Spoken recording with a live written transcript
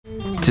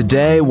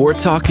Today, we're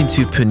talking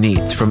to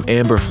Puneet from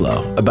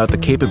Amberflow about the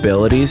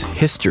capabilities,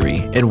 history,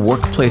 and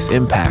workplace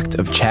impact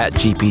of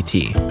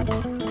ChatGPT.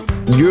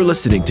 You're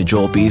listening to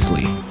Joel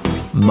Beasley,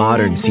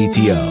 Modern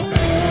CTO.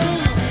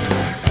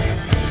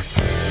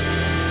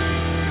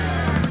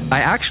 I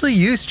actually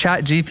used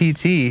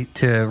ChatGPT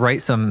to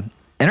write some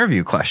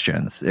interview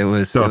questions. It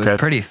was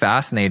pretty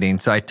fascinating.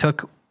 So I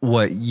took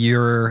what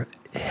your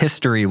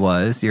history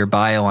was, your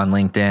bio on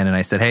LinkedIn, and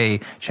I said, hey,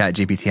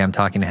 ChatGPT, I'm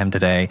talking to him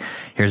today.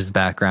 Here's his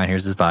background,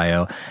 here's his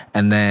bio.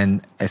 And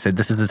then I said,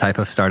 this is the type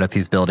of startup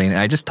he's building. And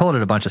I just told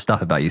it a bunch of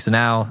stuff about you. So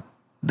now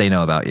they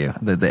know about you.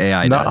 The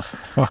AI does.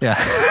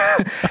 Yeah.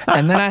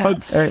 And then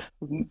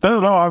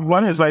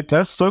one is like,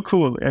 that's so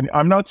cool. And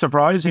I'm not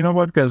surprised, you know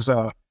what, because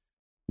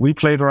we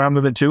played around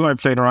with it too. I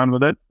played around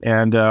with it.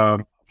 And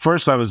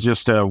first I was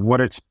just, what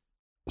it's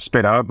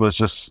spit out was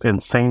just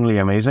insanely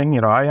amazing.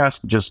 You know, I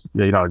asked just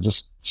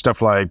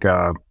stuff like,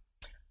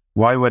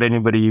 why would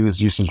anybody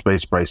use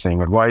usage-based pricing?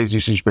 Or why is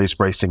usage-based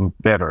pricing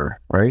better,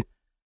 right?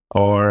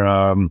 Or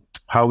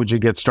how would you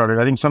get started?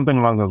 I think something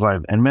along those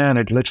lines. And man,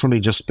 it literally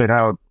just spit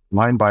out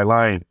line by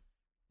line,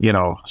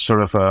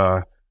 sort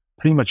of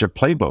pretty much a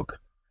playbook.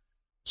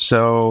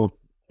 So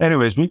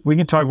anyways, we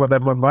can talk about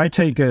that. But my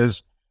take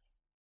is,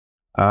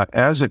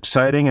 as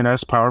exciting and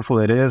as powerful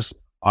it is,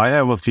 I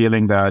have a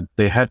feeling that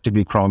they had to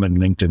be crawling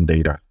LinkedIn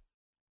data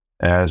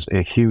as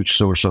a huge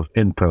source of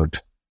input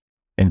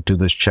into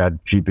this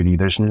ChatGPT.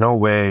 There's no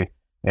way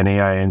an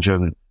AI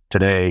engine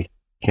today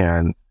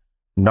can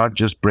not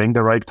just bring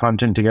the right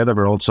content together,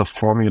 but also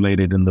formulate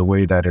it in the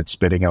way that it's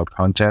spitting out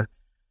content.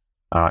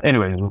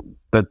 Anyway,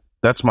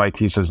 that's my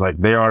thesis. Like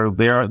they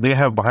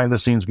have behind the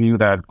scenes view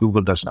that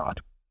Google does not.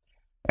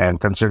 And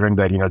considering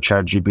that,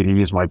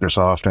 ChatGPT is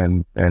Microsoft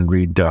and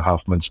Reid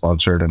Hoffman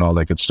sponsored and all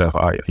that good stuff,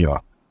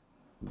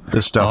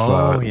 this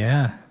stuff,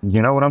 you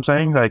know what I'm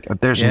saying? Like,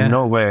 there's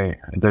no way,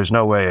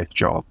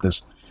 Joel.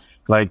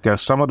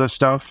 Some of the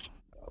stuff,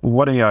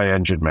 what AI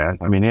engine, man?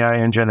 I mean, AI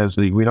engine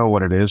we know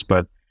what it is,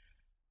 but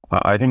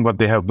I think what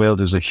they have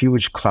built is a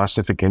huge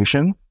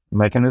classification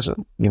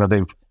mechanism.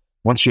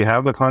 Once you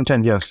have the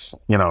content, yes,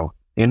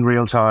 in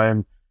real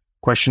time,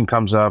 question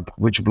comes up,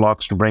 which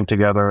blocks to bring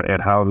together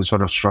and how to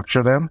sort of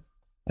structure them.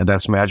 And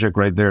that's magic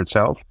right there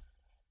itself.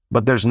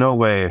 But there's no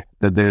way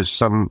that there's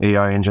some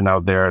AI engine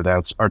out there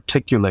that's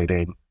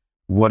articulating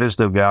what is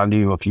the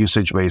value of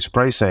usage-based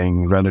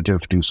pricing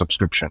relative to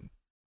subscription.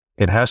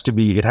 It had to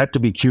be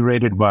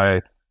curated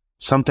by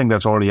something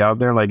that's already out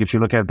there. Like if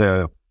you look at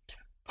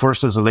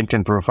first is a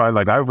LinkedIn profile,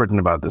 like I've written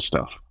about this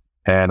stuff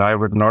and I've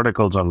written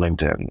articles on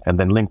LinkedIn, and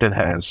then LinkedIn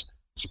has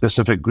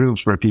specific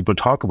groups where people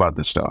talk about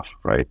this stuff,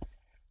 right?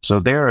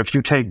 So if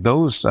you take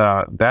those,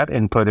 that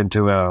input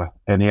into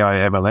an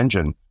AI ML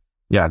engine,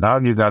 now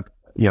you got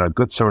a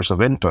good source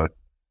of input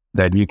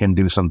that you can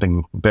do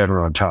something better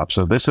on top.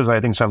 So this is, I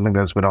think, something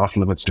that's been off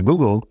limits to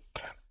Google.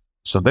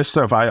 So this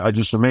stuff, I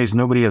just amazed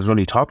nobody has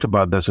really talked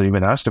about this or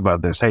even asked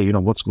about this. Hey,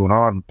 what's going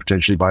on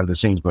potentially behind the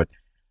scenes? But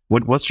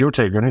what's your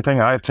take or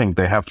anything? I think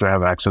they have to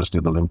have access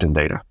to the LinkedIn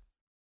data.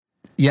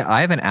 Yeah,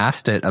 I haven't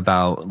asked it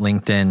about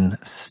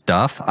LinkedIn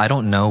stuff. I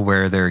don't know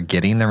where they're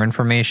getting their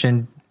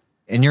information.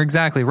 And you're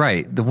exactly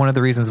right. One of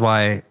the reasons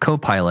why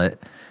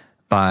Copilot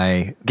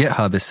by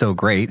GitHub is so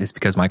great is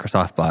because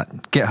Microsoft bought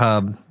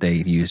GitHub. They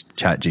used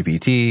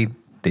ChatGPT.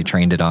 They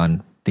trained it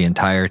on the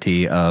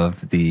entirety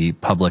of the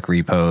public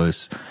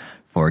repos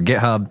for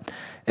GitHub.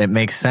 It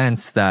makes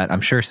sense that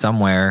I'm sure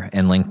somewhere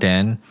in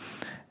LinkedIn,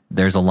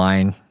 there's a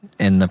line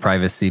in the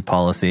privacy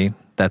policy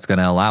that's going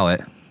to allow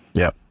it.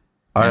 Yeah,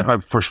 I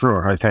for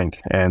sure, I think.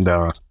 And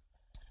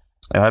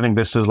I think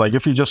this is like,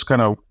 if you just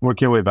kind of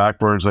work your way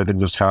backwards, I think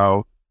just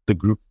how the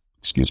group,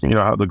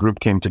 how the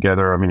group came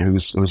together. I mean,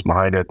 who's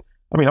behind it?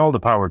 I mean, all the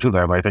power to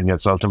them. I think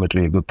it's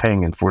ultimately a good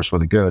thing and force for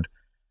the good.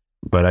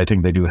 But I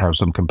think they do have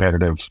some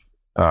competitive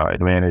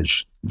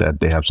advantage that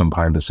they have some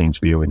behind the scenes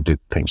view into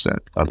things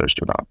that others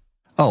do not.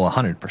 Oh,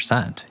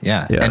 100%.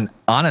 Yeah. And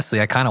honestly,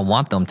 I kind of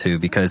want them to,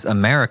 because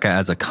America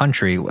as a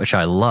country, which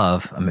I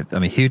love,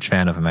 I'm a huge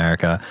fan of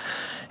America.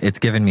 It's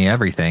given me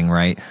everything,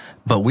 right?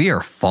 But we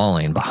are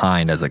falling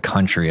behind as a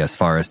country as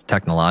far as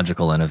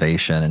technological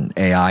innovation and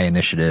AI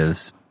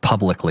initiatives,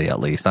 publicly at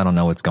least. I don't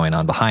know what's going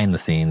on behind the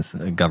scenes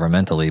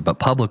governmentally, but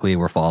publicly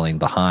we're falling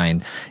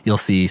behind. You'll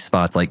see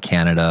spots like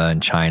Canada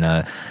and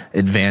China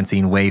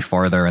advancing way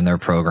farther in their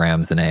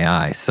programs in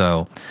AI.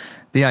 So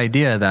the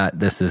idea that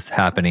this is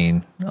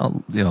happening,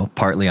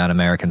 partly on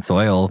American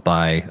soil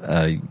by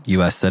a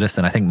U.S.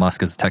 citizen, I think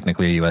Musk is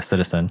technically a U.S.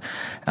 citizen.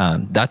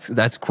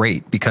 That's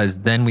great, because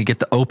then we get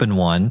the open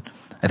one.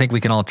 I think we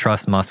can all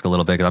trust Musk a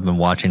little bit, because I've been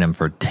watching him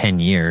for 10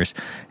 years.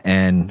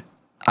 And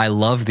I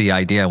love the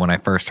idea when I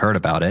first heard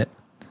about it.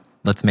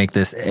 Let's make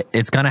this,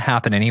 it's going to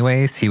happen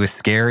anyways. He was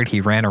scared. He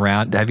ran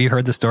around. Have you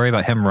heard the story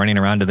about him running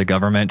around to the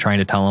government trying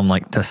to tell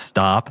them to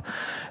stop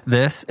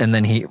this? And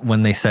then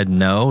when they said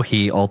no,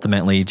 he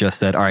ultimately just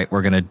said, all right,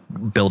 we're going to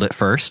build it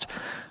first.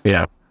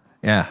 Yeah.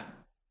 Yeah.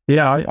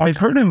 Yeah. I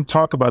heard him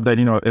talk about that,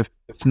 if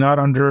not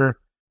under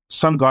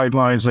some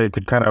guidelines, they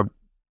could kind of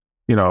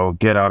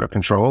get out of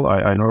control.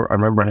 I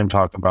remember him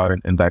talking about it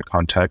in that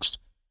context.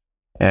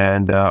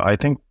 And I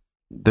think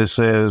this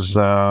is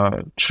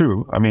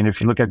true. I mean,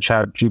 if you look at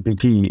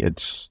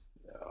ChatGPT,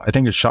 I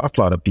think it shocked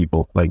a lot of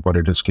people, like what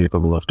it is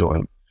capable of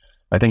doing.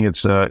 I think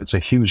it's a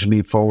huge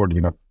leap forward,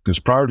 because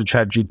prior to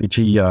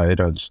ChatGPT, it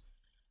was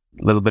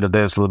a little bit of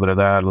this, a little bit of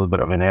that, a little bit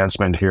of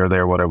enhancement here,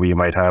 there, whatever you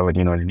might have,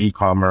 in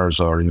e-commerce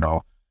or,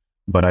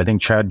 but I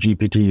think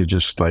ChatGPT is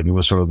just like, it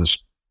was sort of this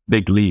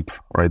big leap,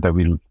 right, that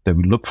we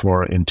look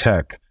for in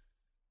tech,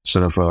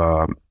 sort of,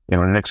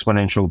 an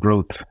exponential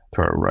growth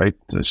curve, right,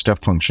 the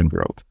step function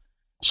growth.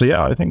 So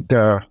yeah, I think,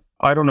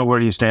 I don't know where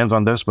he stands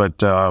on this,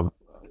 but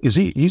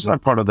he's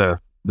not part of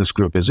this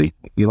group, is he,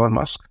 Elon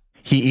Musk?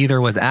 He either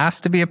was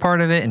asked to be a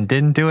part of it and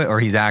didn't do it, or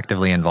he's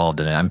actively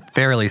involved in it. I'm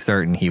fairly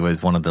certain he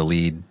was one of the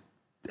lead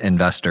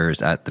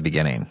investors at the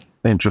beginning.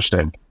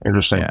 Interesting.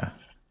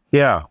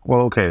 Yeah.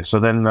 Well, okay. So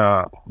then,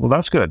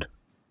 that's good.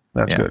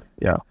 That's good.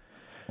 Yeah.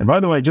 And by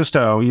the way, just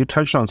you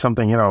touched on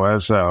something,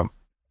 as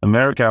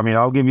America. I mean,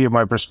 I'll give you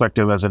my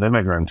perspective as an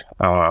immigrant.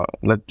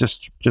 Let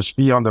just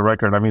be on the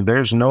record. I mean,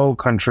 there's no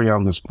country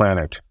on this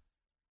planet,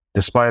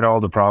 despite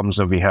all the problems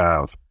that we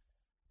have,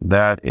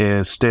 that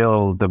is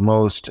still the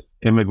most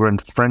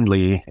immigrant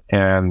friendly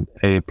and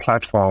a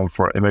platform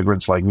for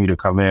immigrants like me to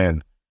come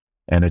in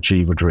and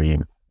achieve a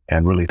dream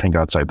and really think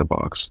outside the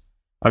box.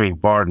 I mean,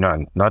 bar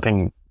none,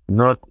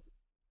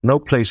 no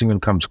place even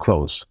comes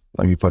close.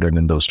 Let me put it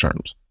in those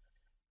terms.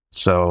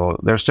 So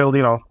there's still,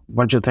 a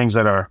bunch of things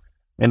that are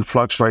in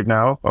flux right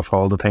now of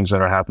all the things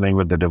that are happening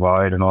with the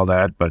divide and all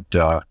that. But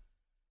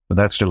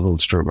that still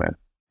holds true, man.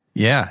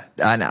 Yeah.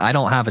 I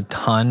don't have a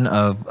ton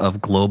of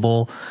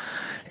global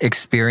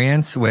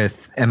experience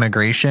with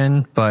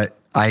immigration, but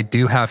I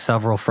do have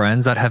several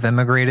friends that have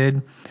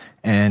immigrated,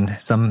 and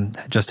some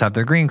just have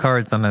their green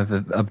card, some have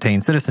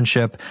obtained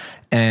citizenship,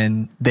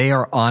 and they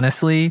are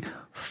honestly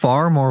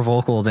far more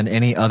vocal than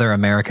any other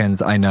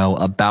Americans I know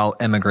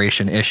about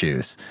immigration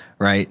issues,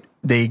 right?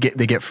 They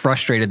get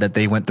frustrated that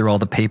they went through all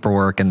the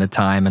paperwork and the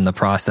time and the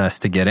process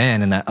to get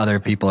in, and that other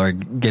people are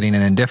getting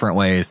in different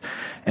ways.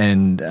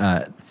 And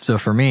so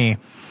for me,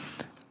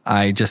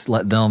 I just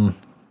let them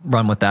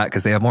run with that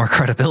because they have more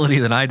credibility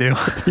than I do.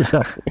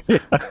 Yeah.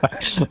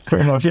 Fair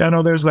enough. Yeah,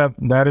 no, there's that.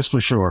 That is for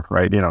sure,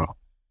 right?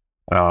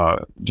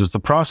 Just the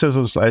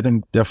processes, I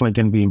think, definitely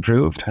can be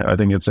improved. I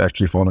think it's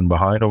actually fallen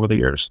behind over the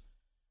years,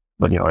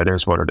 but it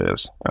is what it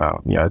is.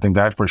 I think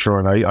that for sure.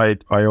 And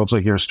I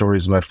also hear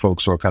stories about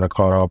folks who are kind of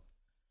caught up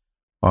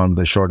on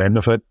the short end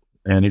of it,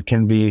 and it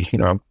can be,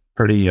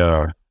 pretty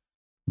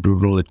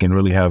brutal. It can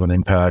really have an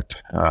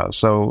impact.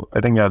 So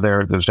I think,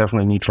 there's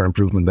definitely a need for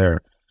improvement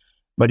there.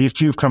 But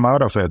if you've come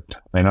out of it,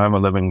 and I'm a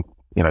living,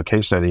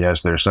 case study,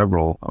 as there's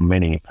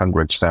many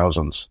hundreds,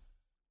 thousands,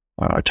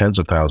 tens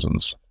of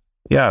thousands.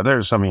 Yeah, the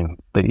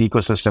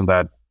ecosystem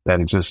that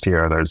exists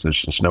here, there's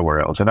just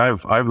nowhere else. And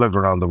I've lived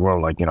around the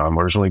world. Like, I'm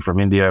originally from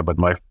India, but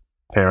my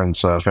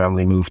parents'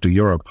 family moved to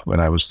Europe when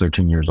I was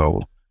 13 years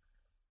old.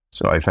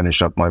 So I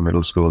finished up my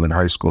middle school and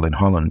high school in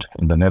Holland,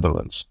 in the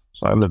Netherlands.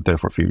 So I lived there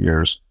for a few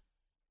years.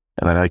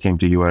 And then I came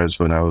to U.S.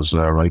 when I was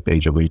ripe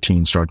age of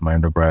 18, started my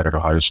undergrad at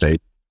Ohio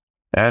State.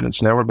 And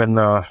it's never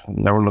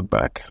looked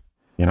back,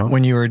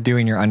 When you were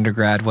doing your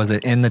undergrad, was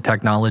it in the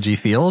technology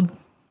field?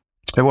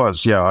 It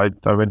was, yeah.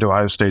 I went to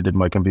Ohio State, did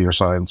my computer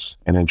science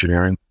and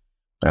engineering,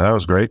 and that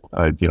was great.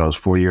 It was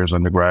 4 years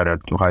undergrad at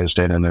Ohio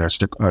State, and then I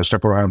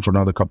stuck around for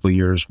another couple of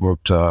years,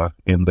 worked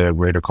in the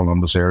greater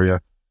Columbus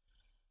area.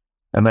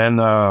 And then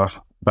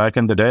back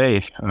in the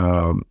day,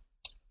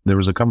 there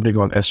was a company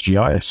called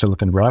SGI,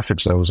 Silicon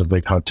Graphics, that was a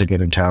big hot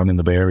ticket in town in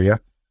the Bay Area.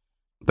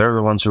 They're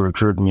the ones who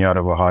recruited me out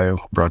of Ohio,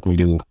 brought me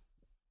to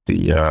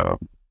the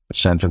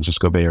San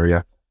Francisco Bay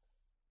Area.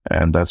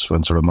 And that's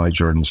when sort of my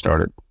journey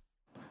started.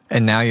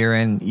 And now you're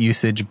in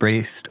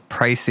usage-based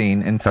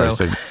pricing. And so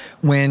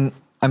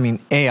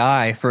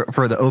AI,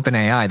 for the open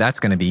AI, that's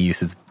going to be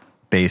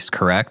usage-based,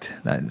 correct?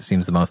 That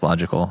seems the most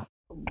logical.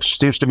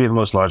 Seems to be the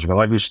most logical.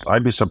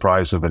 I'd be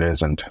surprised if it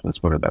isn't. Let's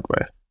put it that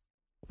way.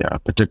 Yeah,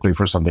 particularly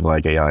for something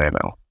like AI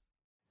ML.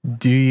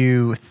 Do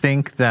you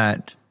think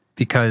that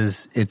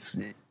because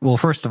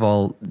first of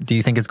all, do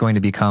you think it's going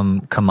to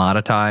become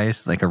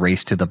commoditized, like a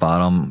race to the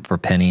bottom for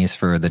pennies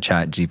for the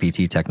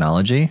ChatGPT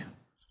technology?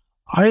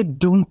 I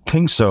don't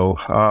think so.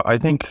 I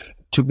think,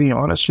 to be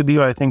honest with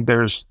you, I think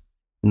there's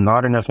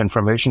not enough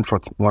information for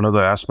one of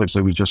the aspects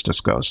that we just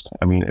discussed.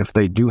 I mean, if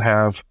they do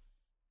have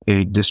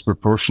a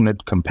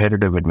disproportionate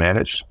competitive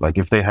advantage, like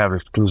if they have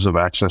exclusive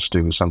access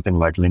to something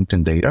like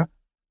LinkedIn data,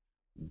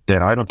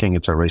 then I don't think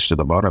it's a race to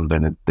the bottom.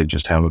 Then they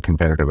just have a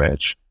competitive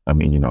edge. I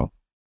mean,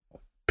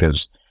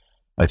 because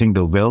I think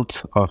the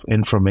wealth of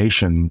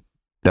information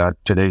that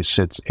today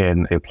sits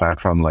in a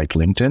platform like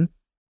LinkedIn,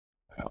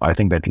 I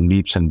think that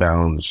leaps and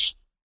bounds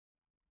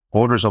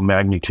orders of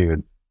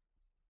magnitude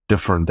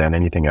different than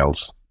anything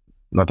else.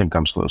 Nothing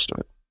comes close to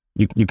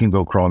it. You can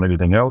go crawl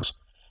anything else.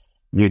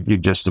 You're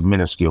just a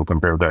minuscule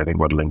compared to, I think,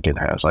 what LinkedIn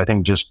has. I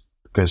think just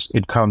because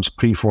it comes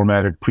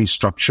pre-formatted,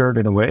 pre-structured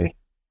in a way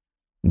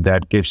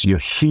that gives you a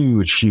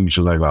huge, huge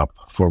leg up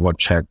for what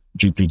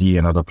GPT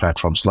and other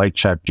platforms like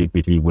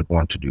ChatGPT would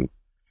want to do.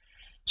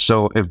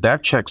 So if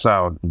that checks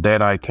out,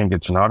 then I think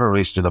it's not a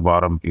race to the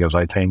bottom, because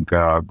I think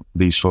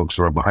these folks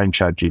who are behind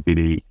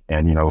ChatGPT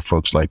and,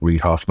 folks like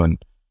Reid Hoffman,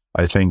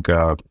 I think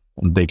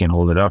they can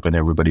hold it up, and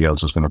everybody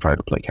else is going to try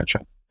to play catch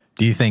up.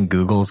 Do you think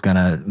Google's going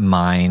to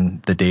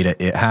mine the data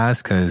it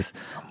has? Because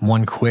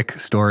one quick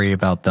story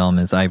about them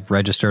is I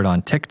registered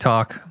on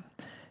TikTok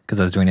because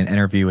I was doing an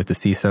interview with the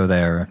CISO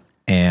there,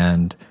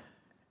 and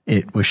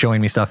it was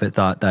showing me stuff it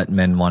thought that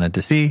men wanted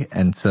to see.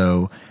 And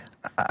so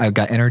I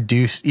got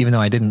introduced, even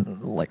though I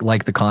didn't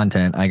like the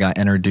content, I got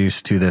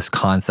introduced to this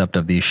concept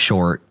of these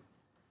short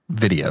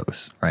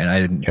videos, right?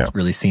 I hadn't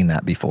really seen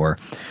that before.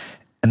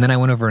 And then I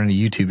went over into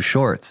YouTube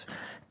Shorts,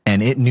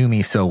 and it knew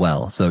me so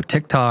well. So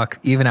TikTok,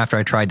 even after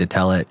I tried to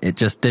tell it, it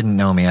just didn't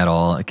know me at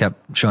all. It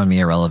kept showing me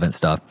irrelevant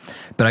stuff.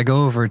 But I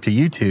go over to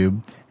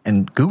YouTube,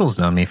 and Google's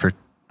known me for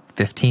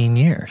 15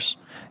 years.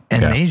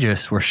 And they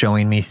just were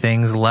showing me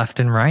things left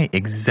and right,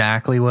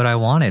 exactly what I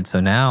wanted. So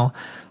now,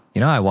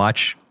 I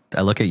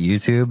look at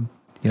YouTube,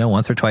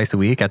 once or twice a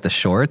week at the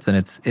shorts, and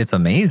it's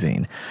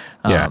amazing.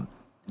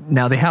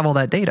 Now they have all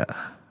that data,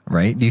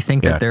 right? Do you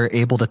think that they're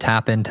able to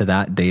tap into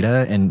that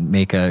data and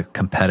make a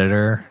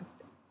competitor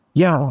to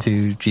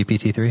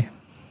GPT-3?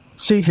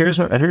 See,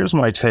 here's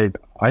my take.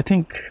 I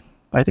think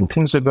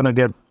things are going to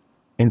get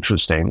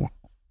interesting.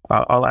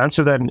 I'll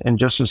answer that in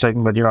just a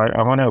second, but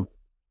I want to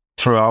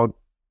throw out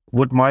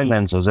what my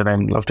lens is, and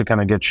I'd love to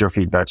kind of get your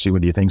feedback, see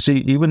what you think. See,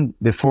 even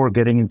before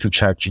getting into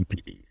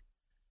ChatGPT,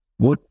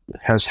 what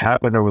has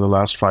happened over the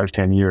last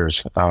 5-10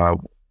 years,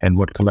 and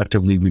what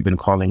collectively we've been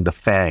calling the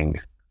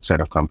FANG set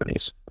of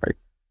companies, right?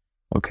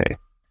 Okay.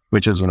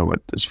 Which is,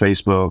 it's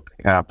Facebook,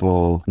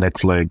 Apple,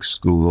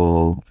 Netflix,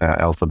 Google,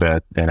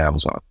 Alphabet, and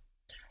Amazon.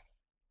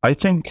 I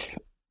think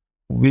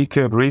we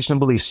could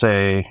reasonably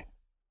say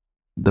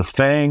the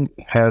FANG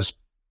has,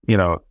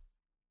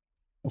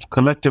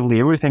 collectively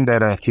everything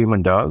that a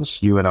human does,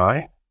 you and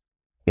I,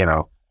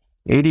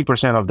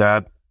 80% of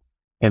that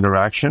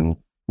interaction,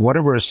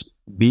 whatever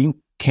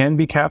can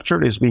be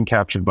captured is being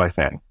captured by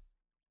FANG.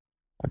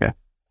 Okay.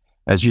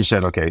 As you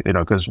said, okay,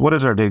 because what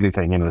is our daily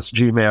thing? It's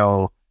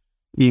Gmail,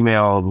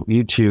 email,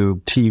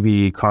 YouTube,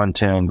 TV,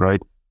 content,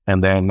 right?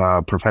 And then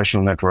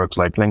professional networks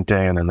like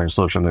LinkedIn, and then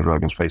social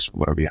networks like Facebook,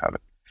 whatever you have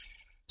it.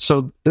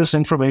 So this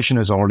information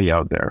is already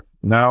out there.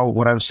 Now,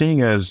 what I'm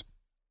seeing is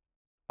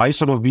I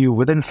sort of view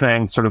within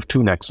FANG sort of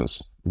two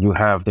nexus. You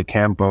have the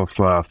camp of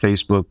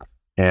Facebook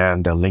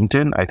and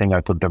LinkedIn. I think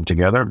I put them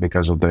together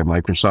because of their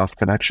Microsoft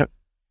connection.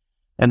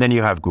 And then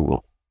you have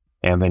Google.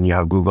 And then you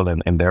have Google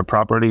and their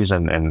properties.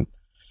 And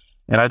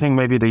I think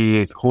maybe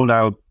the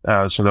holdout,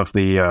 sort of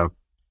the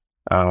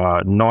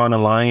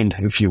non-aligned,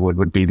 if you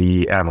would be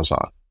the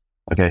Amazon.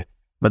 Okay.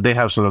 But they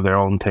have sort of their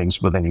own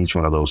things within each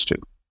one of those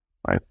two,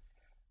 right?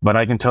 But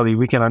I can tell you,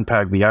 we can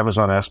unpack the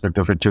Amazon aspect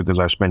of it too, because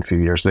I spent a few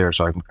years there,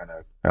 so I can kind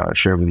of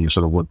share with you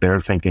sort of what their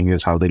thinking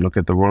is, how they look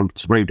at the world.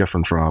 It's very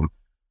different from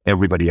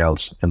everybody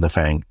else in the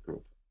FANG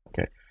group.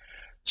 Okay.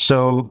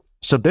 So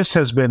this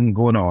has been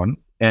going on,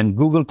 and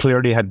Google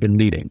clearly had been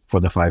leading for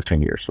the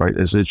 5-10 years, right?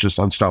 It's just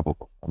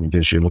unstoppable. I mean,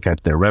 just you look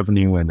at their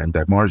revenue and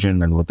their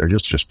margin and what they're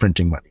just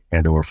printing money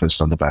hand over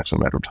fist on the backs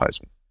of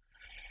advertising.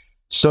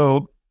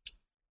 So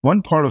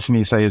one part of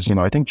me says,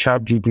 I think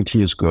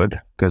ChatGPT is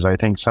good because I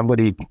think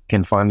somebody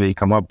can finally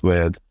come up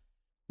with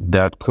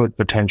that could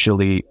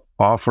potentially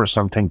offer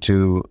something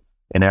to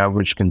an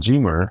average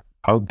consumer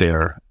out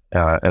there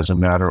as a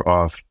matter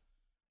of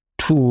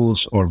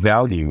tools or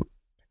value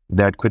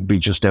that could be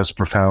just as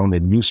profound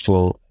and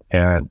useful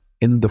and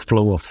in the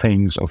flow of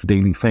things, of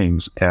daily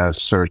things,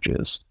 as search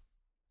is.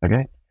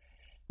 Okay?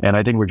 And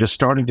I think we're just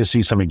starting to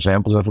see some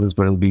examples of this,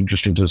 but it'll be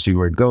interesting to see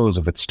where it goes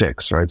if it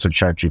sticks, right? So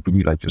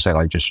ChatGPT, like you said,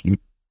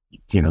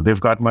 they've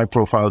got my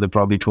profile. They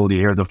probably told you,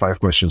 here are the 5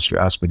 questions to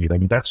ask me. I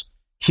mean, that's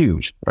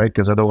huge, right?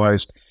 Because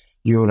otherwise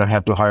you would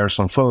have to hire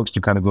some folks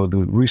to kind of go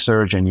do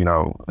research and,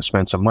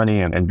 spend some money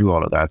and do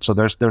all of that. So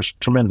there's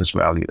tremendous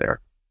value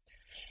there.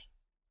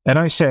 And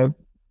I said,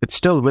 it's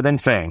still within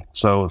FANG.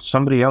 So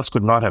somebody else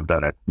could not have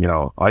done it.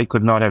 I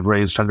could not have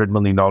raised $100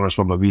 million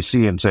from a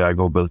VC and say, I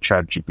go build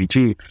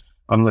ChatGPT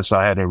unless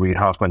I had a Reid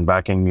Hoffman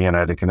backing me and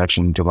I had a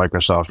connection to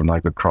Microsoft and I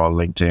could crawl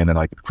LinkedIn and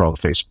I could crawl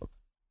Facebook,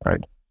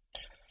 right?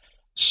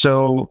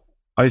 So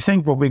I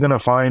think what we're going to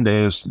find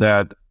is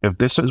that if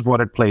this is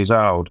what it plays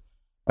out,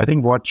 I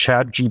think what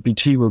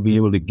ChatGPT will be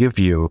able to give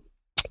you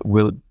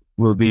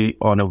will be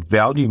on a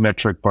value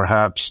metric,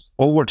 perhaps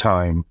over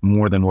time,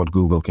 more than what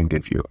Google can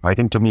give you. I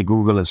think to me,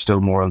 Google is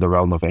still more in the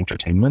realm of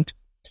entertainment.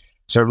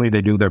 Certainly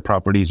they do their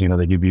properties,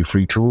 they give you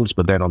free tools,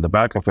 but then on the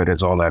back of it,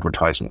 it's all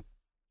advertisement.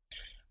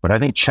 But I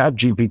think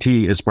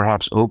ChatGPT is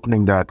perhaps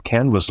opening that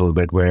canvas a little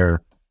bit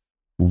where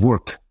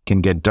work can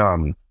get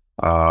done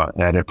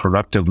at a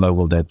productive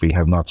level that we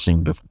have not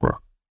seen before.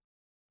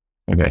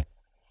 Okay.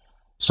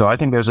 So I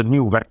think there's a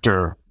new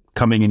vector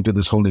coming into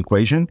this whole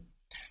equation.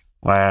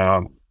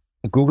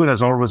 Google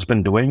has always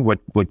been doing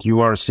what you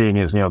are seeing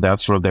is,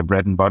 that's sort of their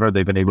bread and butter.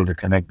 They've been able to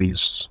connect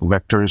these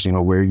vectors,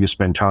 where you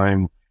spend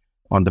time,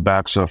 on the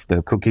backs of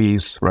the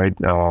cookies, right?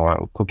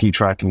 Cookie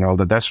tracking, all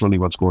that. That's really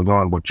what's going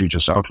on. What you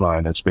just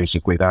outlined. It's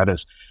basically that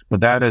is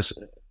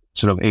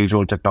sort of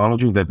age-old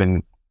technology. They've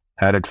been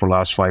at it for the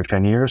last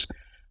 5-10 years.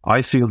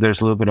 I feel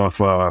there's a little bit of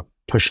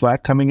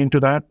pushback coming into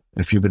that.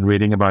 If you've been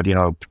reading about,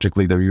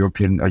 particularly the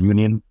European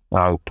Union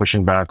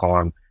pushing back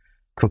on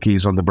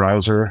cookies on the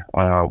browser,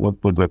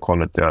 what would we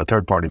call it?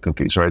 Third-party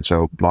cookies, right?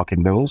 So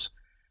blocking those.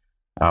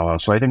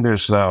 So I think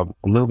there's a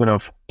little bit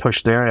of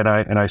push there,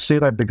 and I say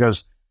that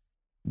because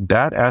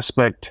that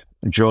aspect,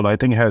 Joel, I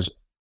think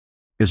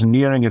is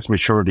nearing its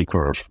maturity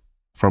curve.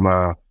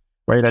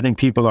 Right? I think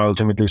people are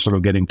ultimately sort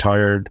of getting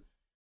tired.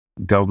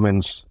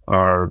 Governments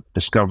are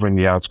discovering,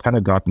 it's kind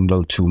of gotten a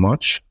little too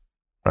much,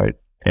 right?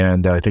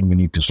 And I think we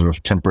need to sort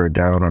of temper it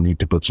down or need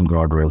to put some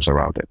guardrails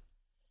around it.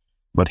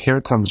 But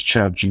here comes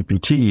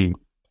ChatGPT,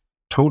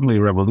 totally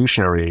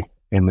revolutionary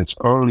in its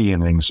early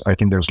innings. I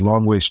think there's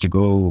long ways to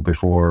go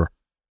before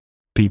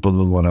people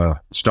will want to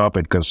stop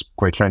it because,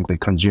 quite frankly,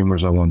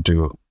 consumers they want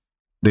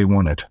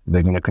it.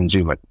 They're going to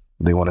consume it.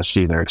 They want to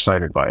see, they're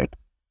excited by it.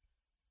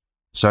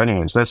 So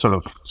anyways, that's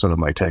sort of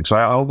my take. So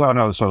I'll go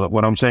on. So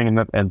what I'm saying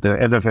at the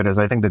end of it is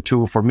I think the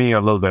two, for me, are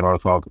a little bit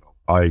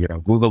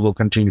orthogonal. Google will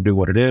continue to do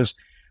what it is,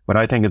 but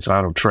I think it's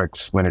out of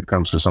tricks when it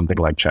comes to something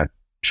like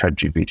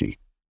ChatGPT.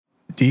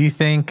 Do you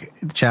think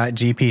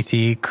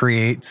ChatGPT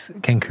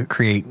can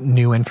create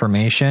new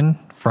information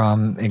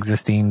from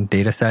existing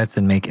data sets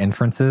and make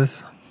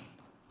inferences?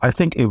 I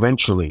think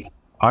eventually.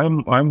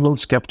 I'm a little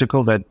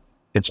skeptical that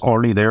it's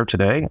already there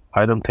today.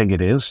 I don't think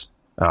it is.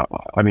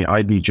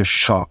 I'd be just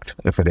shocked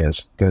if it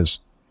is, because,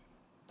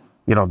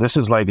 this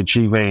is like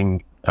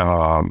achieving,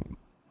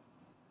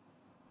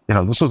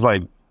 this is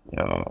like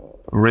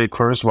Ray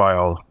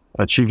Kurzweil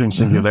achieving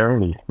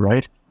singularity,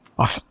 right?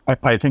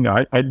 I think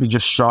I'd be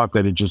just shocked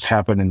that it just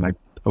happened in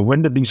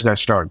when did these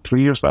guys start?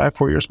 3 years back,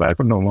 4 years back,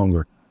 or no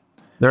longer?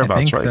 Thereabouts, I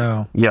think right?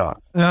 So. Yeah.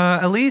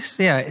 At least,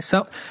 yeah.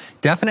 So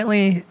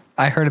definitely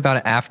I heard about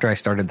it after I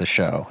started the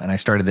show, and I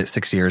started it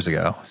 6 years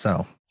ago,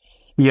 so.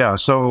 Yeah,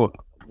 so...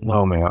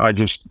 Oh man, I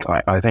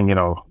think,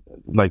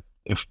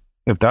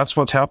 if that's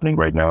what's happening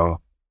right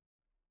now,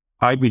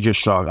 I'd be just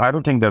shocked. I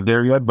don't think they're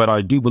there yet, but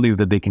I do believe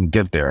that they can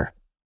get there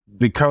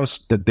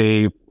because that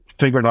they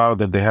figured out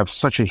that they have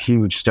such a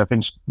huge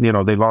stepping, they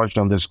launched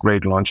on this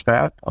great launch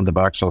pad on the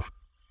backs of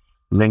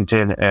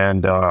LinkedIn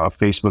and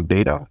Facebook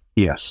data.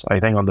 Yes, I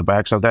think on the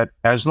backs of that,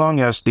 as long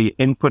as the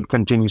input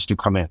continues to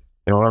come in,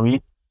 you know what I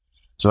mean?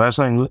 So as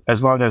long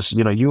as,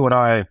 you and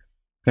I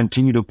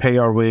continue to pay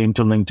our way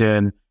into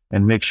LinkedIn,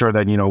 and make sure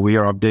that, we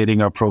are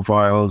updating our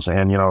profiles.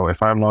 And,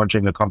 if I'm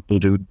launching a company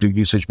to do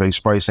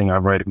usage-based pricing,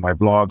 I'm writing my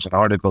blogs and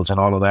articles and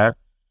all of that,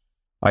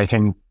 I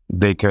think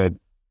they could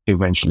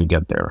eventually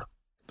get there.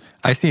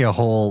 I see a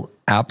whole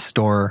app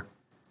store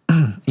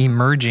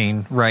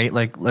emerging, right?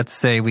 Like, let's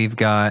say we've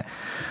got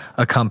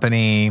a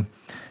company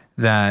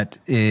that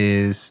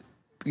is,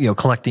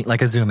 collecting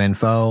like a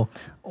ZoomInfo,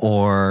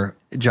 or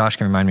Josh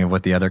can remind me of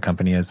what the other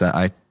company is that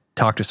I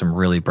talked to some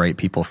really bright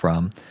people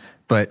from.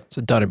 But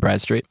so Dun &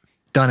 Bradstreet.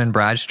 Dun &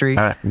 Bradstreet.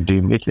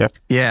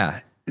 Yeah.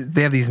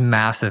 They have these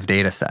massive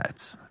data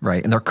sets,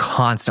 right? And they're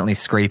constantly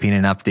scraping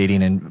and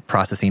updating and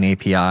processing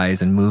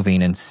APIs and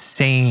moving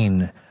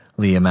insanely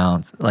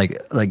amounts,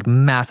 like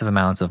massive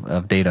amounts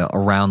of data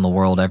around the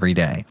world every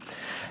day.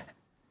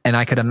 And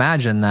I could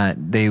imagine that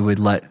they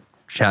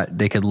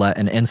could let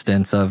an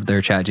instance of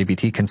their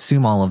ChatGPT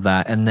consume all of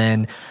that, and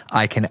then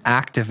I can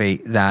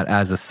activate that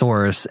as a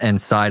source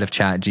inside of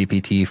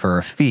ChatGPT for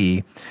a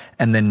fee,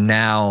 and then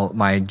now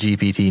my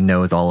GPT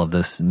knows all of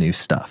this new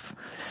stuff.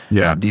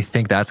 Yeah. Do you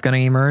think that's going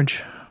to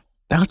emerge?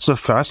 That's a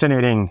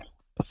fascinating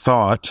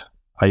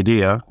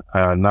idea.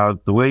 Now,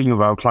 the way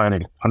you've outlined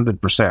it,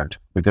 100%,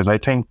 because I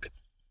think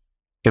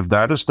if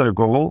that is their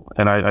goal,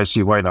 and I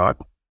see why not,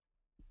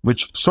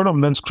 which sort of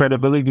lends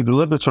credibility to a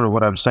little bit sort of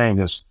what I'm saying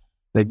is,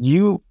 that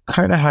you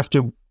kind of have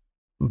to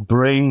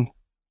bring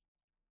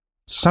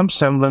some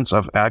semblance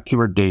of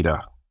accurate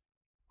data,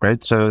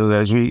 right? So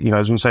as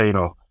we say,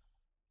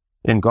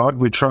 in God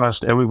we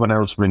trust, everyone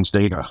else brings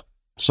data.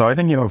 So I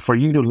think, for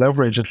you to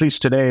leverage, at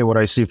least today, what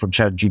I see from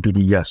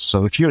ChatGPT, yes.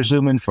 So if you're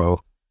ZoomInfo,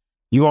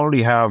 you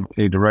already have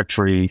a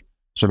directory,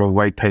 sort of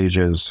white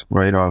pages,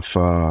 right,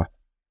 of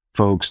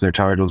folks, their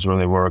titles, where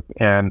they work,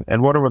 and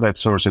whatever that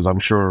source is. I'm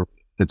sure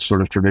it's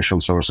sort of traditional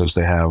sources.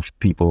 They have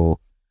people,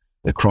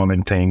 the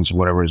crawling things,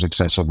 whatever is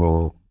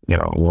accessible,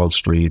 Wall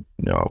Street,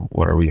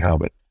 whatever you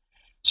have it.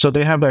 So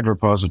they have that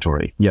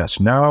repository. Yes.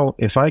 Now,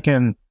 if I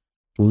can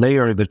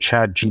layer the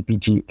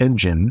ChatGPT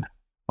engine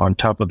on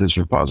top of this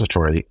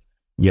repository,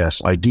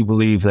 yes, I do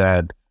believe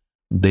that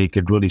they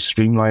could really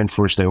streamline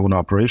first their own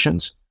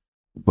operations,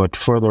 but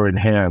further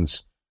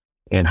enhance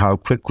in how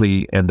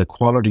quickly and the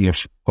quality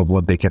of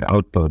what they can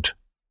output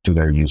to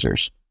their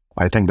users.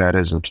 I think that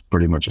is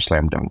pretty much a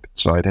slam dunk.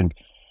 So I think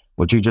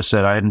what you just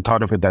said, I hadn't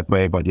thought of it that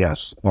way, but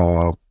yes,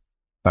 a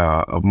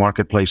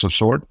marketplace of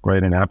sort,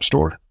 right, an app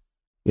store,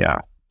 yeah,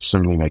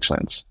 certainly makes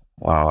sense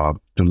to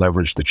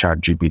leverage the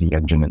ChatGPT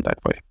engine in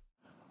that way.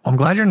 I'm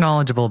glad you're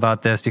knowledgeable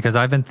about this because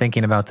I've been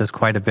thinking about this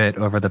quite a bit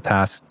over the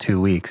past 2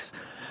 weeks.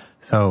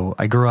 So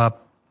I grew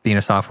up being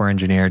a software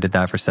engineer, did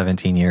that for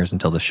 17 years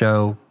until the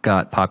show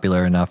got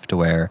popular enough to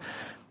where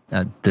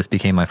this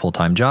became my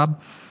full-time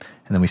job.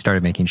 And then we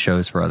started making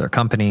shows for other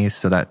companies.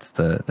 So that's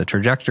the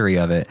trajectory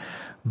of it.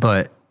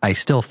 But I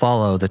still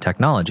follow the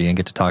technology and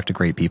get to talk to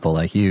great people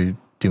like you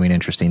doing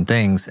interesting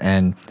things.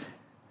 And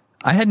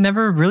I had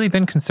never really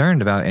been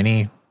concerned about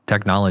any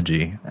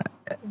technology.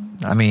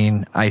 I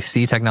mean, I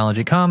see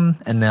technology come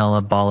and they'll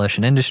abolish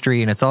an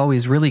industry, and it's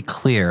always really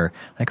clear,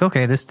 like,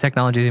 okay, this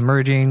technology is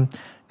emerging,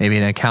 maybe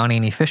an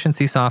accounting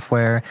efficiency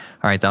software.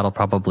 All right, that'll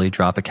probably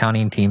drop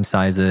accounting team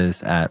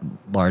sizes at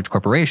large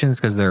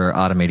corporations because they're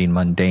automating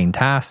mundane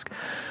tasks.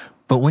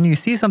 But when you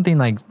see something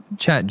like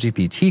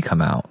ChatGPT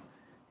come out,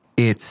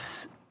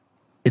 it's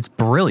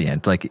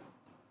brilliant. Like,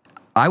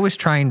 I was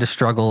trying to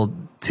struggle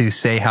to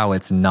say how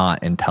it's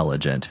not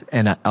intelligent.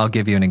 And I'll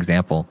give you an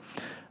example.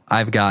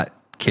 I've got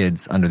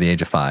kids under the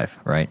age of 5,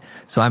 right?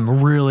 So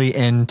I'm really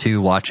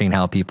into watching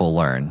how people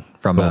learn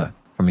from a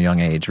young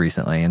age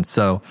recently. And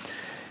so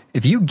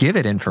if you give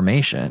it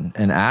information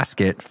and ask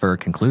it for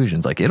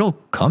conclusions, like, it'll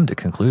come to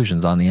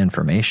conclusions on the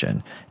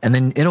information, and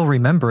then it'll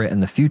remember it in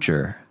the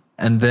future.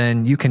 And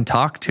then you can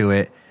talk to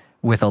it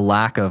with a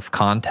lack of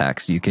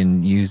context. You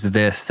can use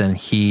this and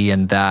he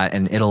and that,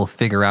 and it'll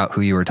figure out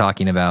who you were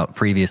talking about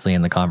previously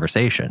in the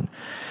conversation.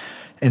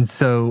 And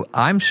so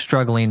I'm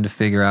struggling to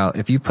figure out,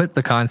 if you put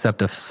the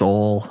concept of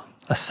soul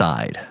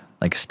aside,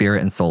 like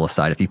spirit and soul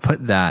aside, if you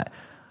put that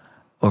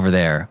over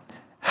there,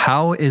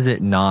 how is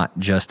it not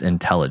just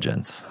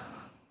intelligence?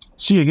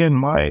 See, again,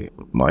 my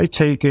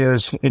take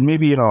is, and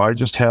maybe, I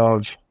just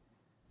have,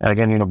 and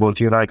again, both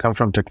you and I come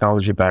from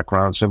technology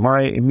backgrounds. So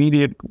my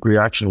immediate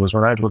reaction was,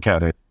 when I look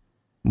at it,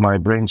 my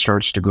brain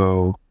starts to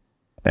go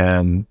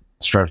and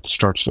starts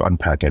to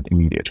unpack it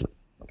immediately.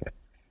 Okay.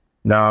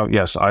 Now,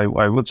 yes, I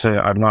would say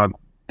I'm not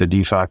the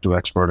de facto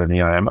expert in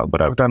AI/ML, but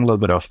I've done a little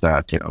bit of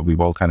that. We've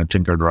all kind of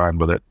tinkered around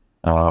with it.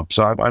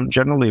 So I'm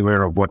generally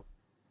aware of what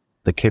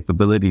the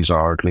capabilities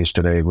are, at least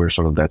today, where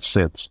sort of that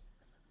sits.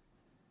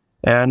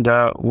 And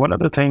one of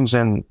the things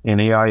in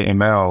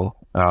AI/ML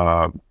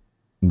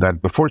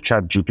that before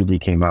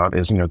ChatGPT came out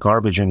is,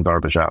 garbage in,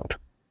 garbage out.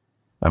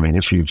 I mean,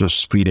 if you're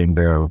just feeding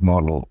the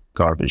model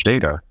garbage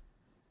data,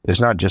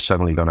 it's not just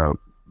suddenly going to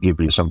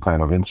give you some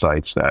kind of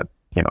insights that,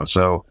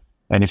 so,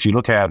 and if you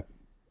look at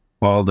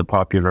all the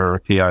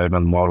popular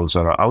AI/ML models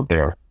that are out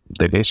there,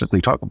 they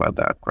basically talk about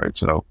that, right?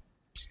 So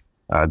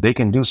they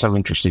can do some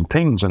interesting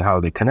things in how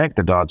they connect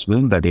the dots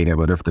within the data,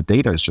 but if the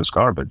data is just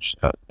garbage,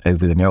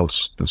 everything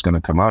else that's going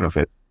to come out of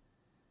it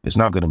is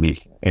not going to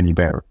be any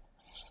better.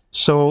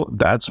 So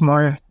that's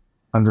my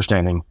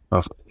understanding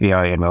of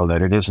AI/ML,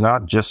 that it is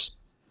not just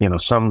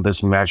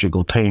this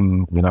magical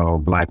thing,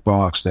 black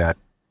box that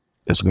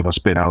is going to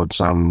spit out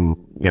some,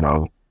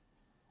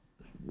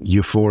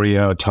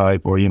 euphoria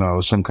type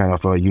or, some kind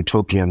of a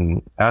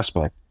utopian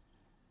aspect.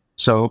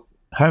 So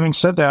having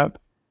said that,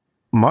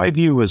 my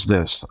view is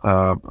this.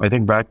 I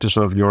think back to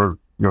sort of your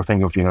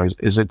thing of,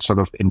 is it sort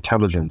of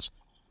intelligence?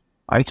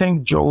 I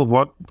think, Joel,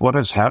 what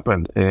has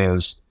happened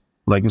is,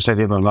 like you said,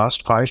 in the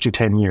last 5 to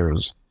 10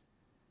 years,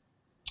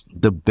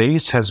 the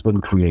base has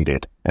been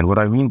created. And what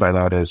I mean by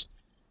that is,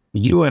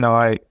 you and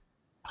I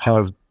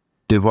have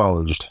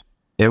divulged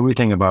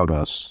everything about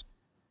us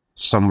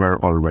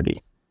somewhere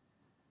already.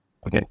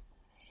 Okay.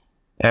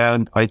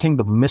 And I think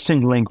the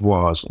missing link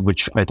was,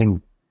 which I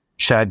think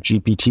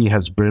ChatGPT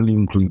has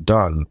brilliantly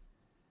done,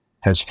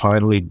 has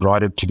finally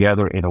brought it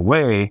together in a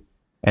way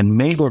and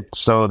made it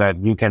so that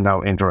you can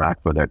now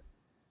interact with it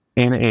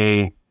in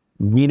a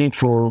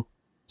meaningful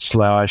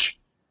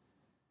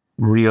 /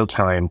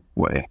 real-time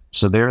way.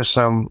 So there's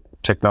some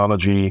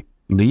technology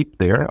leap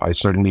there. I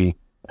certainly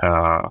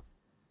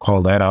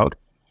call that out,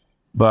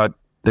 but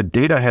the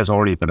data has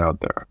already been out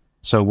there.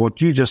 So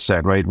what you just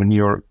said, right? When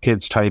your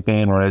kids type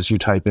in, or as you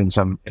type in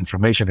some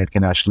information, it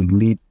can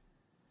actually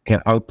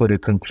can output a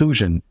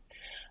conclusion.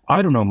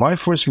 I don't know. My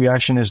first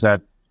reaction is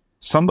that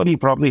somebody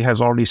probably has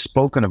already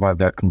spoken about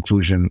that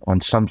conclusion on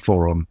some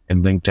forum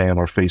in LinkedIn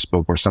or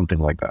Facebook or something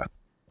like that.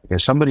 Okay,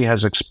 somebody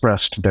has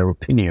expressed their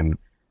opinion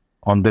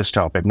on this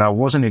topic. Now, it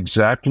wasn't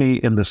exactly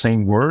in the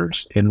same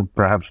words in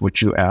perhaps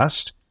what you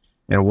asked.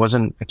 It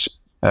wasn't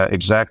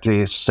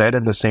exactly said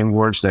in the same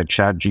words that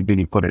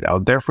ChatGPT put it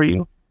out there for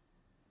you.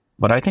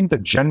 But I think the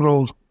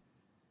general,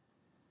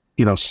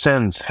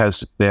 sense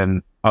has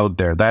been out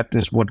there. That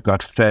is what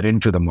got fed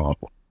into the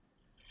model.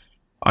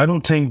 I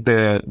don't think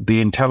the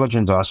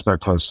intelligence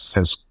aspect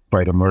has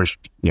quite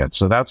emerged yet.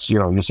 So that's,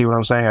 you see what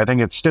I'm saying? I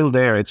think it's still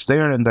there. It's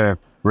there in the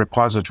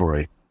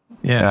repository.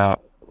 Yeah.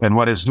 And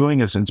what it's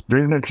doing is it's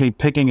brilliantly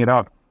picking it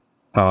up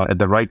at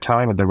the right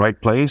time, at the right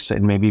place,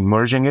 and maybe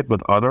merging it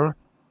with other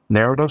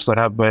narratives that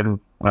have been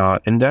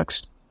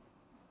indexed.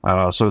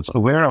 So it's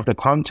aware of the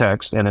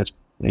context, and it's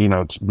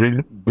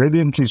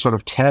brilliantly sort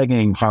of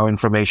tagging how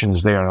information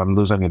is there. I'm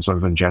losing it sort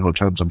of in general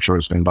terms. I'm sure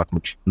it's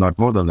not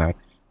more than that,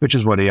 which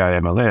is what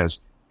AI/ML is.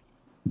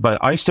 But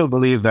I still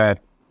believe that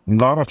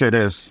lot of it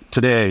is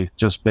today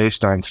just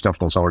based on stuff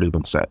that's already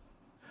been said.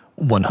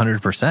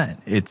 100%.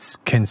 It's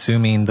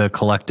consuming the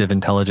collective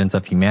intelligence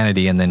of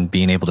humanity and then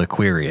being able to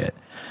query it.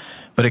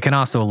 But it can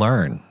also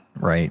learn,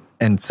 right?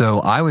 And so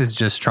I was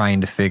just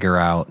trying to figure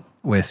out,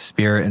 with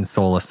spirit and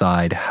soul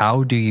aside,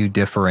 how do you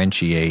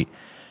differentiate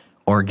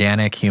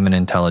organic human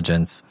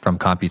intelligence from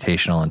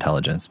computational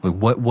intelligence?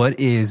 What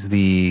is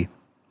the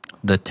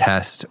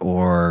test,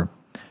 or,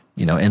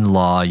 you know, in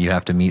law, you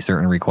have to meet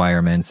certain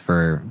requirements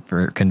for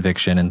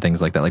conviction and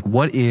things like that. Like,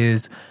 what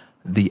is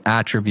the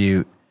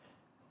attribute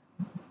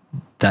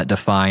that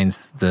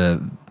defines the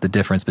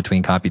difference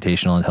between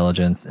computational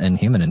intelligence and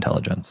human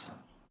intelligence?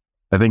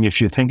 I think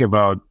if you think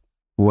about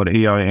what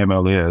AI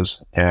ML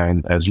is,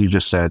 and as you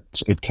just said,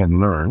 it can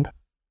learn,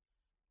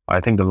 I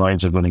think the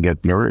lines are going to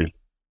get blurry.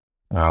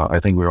 I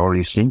think we're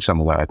already seeing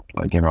some of that.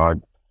 Like, you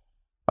know,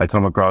 I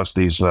come across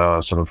these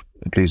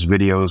these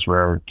videos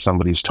where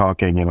somebody's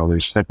talking, you know,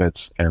 these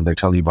snippets, and they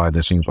tell you by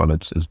the scenes, well,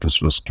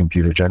 this was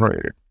computer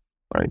generated,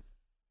 right?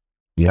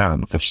 Yeah,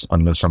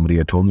 unless somebody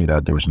had told me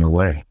that, there was no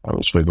way I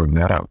was figuring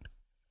that out.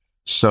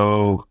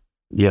 So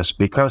yes,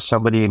 because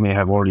somebody may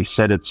have already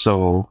said it,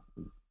 so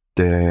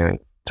the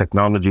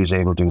technology is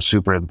able to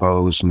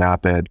superimpose,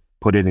 map it,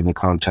 put it in a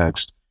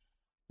context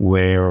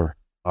where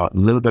a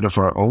little bit of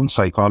our own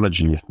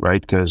psychology,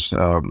 right? Because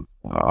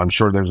I'm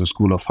sure there's a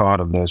school of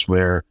thought on this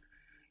where,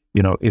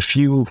 you know,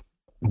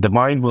 the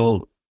mind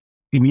will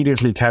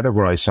immediately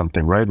categorize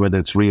something, right? Whether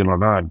it's real or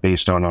not,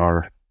 based on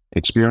our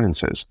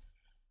experiences.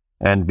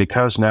 And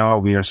because now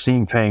we are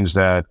seeing things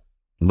that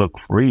look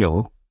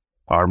real,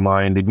 our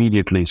mind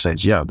immediately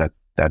says, yeah,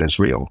 that is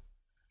real.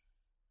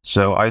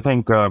 So I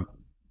think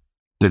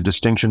the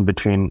distinction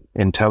between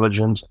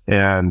intelligence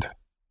and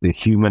the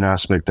human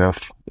aspect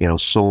of, you know,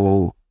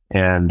 soul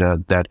and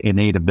that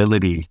innate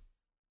ability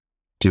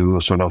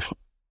to sort of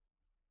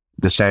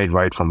decide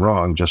right from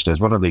wrong, just as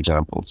one of the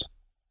examples,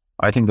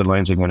 I think the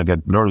lines are going to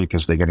get blurry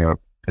because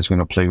it's going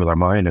to play with our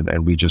mind,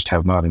 and we just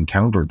have not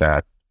encountered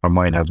that. Our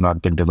mind has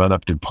not been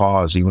developed to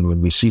pause, even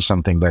when we see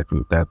something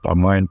that our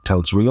mind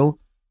tells real.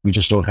 We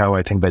just don't have,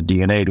 I think, that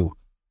DNA to,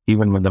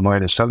 even when the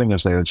mind is telling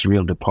us that it's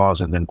real, to pause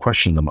and then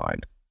question the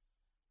mind.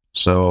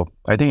 So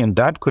I think, and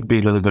that could be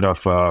a little bit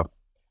of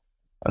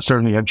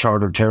certainly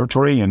uncharted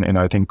territory, and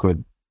I think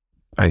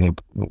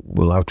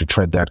we'll have to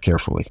tread that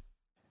carefully.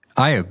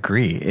 I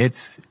agree.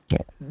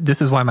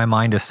 This is why my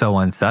mind is so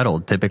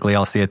unsettled. Typically,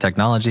 I'll see a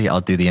technology,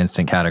 I'll do the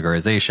instant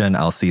categorization,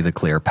 I'll see the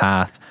clear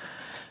path,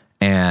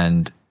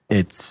 and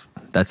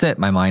that's it.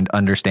 My mind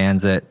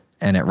understands it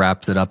and it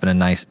wraps it up in a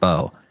nice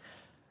bow.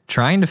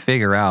 Trying to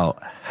figure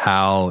out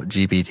how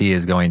GPT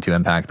is going to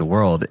impact the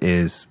world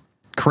is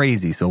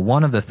crazy. So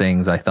one of the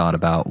things I thought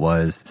about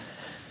was,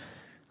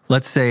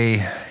 let's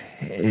say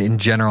in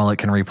general, it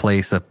can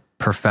replace a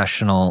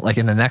professional, like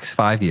in the next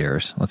 5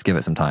 years, let's give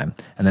it some time.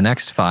 In the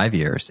next 5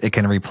 years, it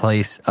can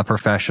replace a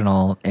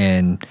professional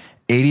in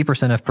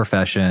 80% of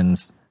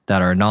professions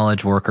that are a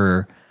knowledge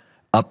worker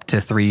up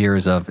to 3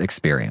 years of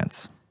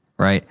experience,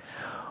 right?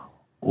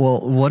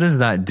 Well, what does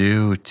that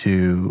do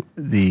to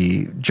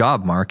the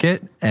job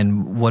market,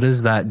 and what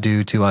does that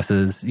do to us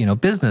as, you know,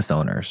 business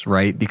owners,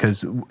 right?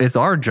 Because it's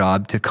our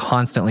job to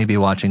constantly be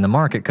watching the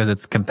market because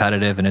it's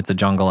competitive and it's a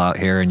jungle out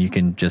here, and you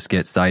can just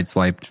get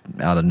sideswiped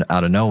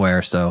out of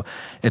nowhere. So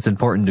it's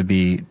important to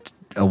be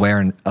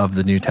aware of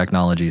the new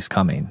technologies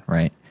coming,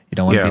 right? You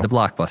don't want to be the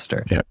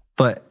blockbuster. Yeah.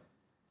 But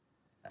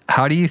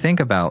how do you think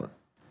about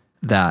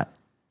that?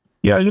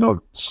 Yeah, you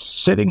know,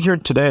 sitting here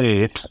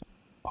today,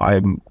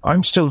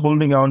 I'm still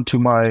holding on to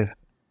my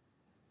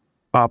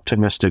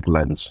optimistic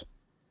lens,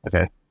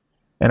 okay?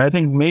 And I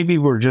think maybe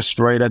we're just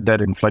right at that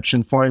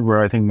inflection point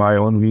where I think my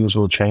own views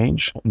will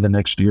change in the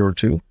next year or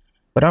two,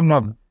 but I'm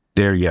not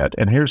there yet.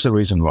 And here's the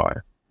reason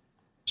why.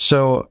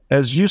 So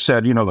as you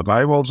said, you know, look,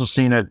 I've also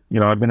seen it, you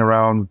know, I've been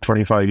around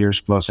 25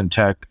 years plus in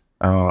tech.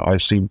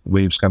 I've seen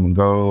waves come and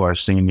go. I've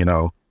seen, you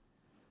know,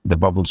 the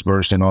bubbles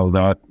burst and all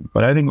that.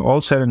 But I think all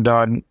said and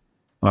done,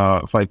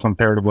 if I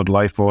compare to what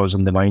life was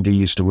in the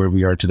 90s to where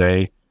we are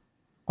today,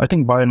 I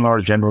think by and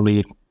large,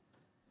 generally,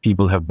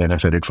 people have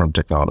benefited from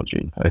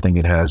technology. I think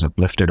it has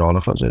uplifted all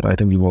of us. I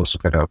think we've also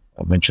kind of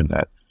mentioned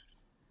that.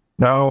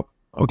 Now,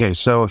 okay,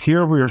 so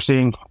here we are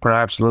seeing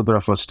perhaps a little bit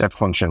of a step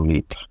function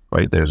leap,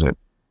 right? There's a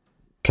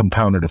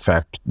compounded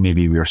effect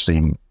maybe we are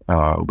seeing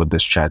with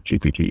this chat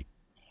GPT.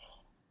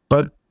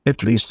 But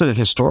at least the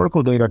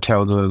historical data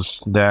tells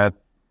us that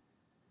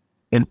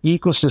an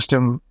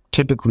ecosystem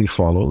typically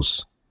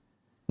follows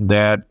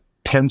that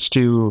tends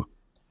to,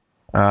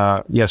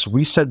 yes,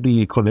 reset the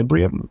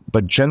equilibrium,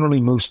 but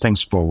generally moves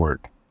things forward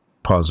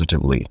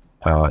positively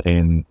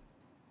in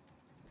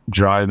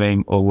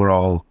driving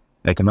overall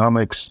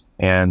economics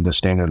and the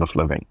standard of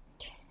living.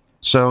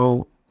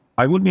 So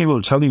I wouldn't be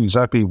able to tell you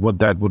exactly what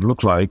that would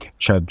look like,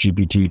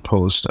 ChatGPT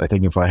post. I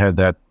think if I had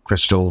that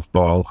crystal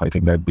ball, I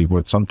think that'd be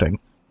worth something.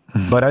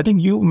 But I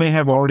think you may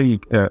have already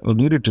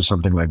alluded to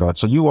something like that.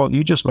 So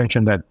you just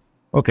mentioned that,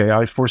 okay,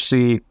 I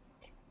foresee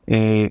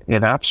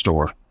an app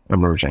store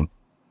emerging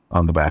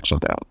on the backs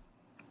of that.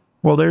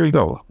 Well, there you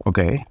go.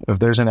 Okay. If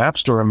there's an app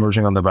store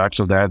emerging on the backs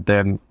of that,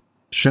 then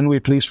shouldn't we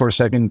please for a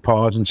second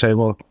pause and say,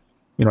 well,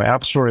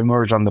 App Store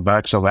emerged on the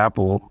backs of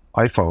Apple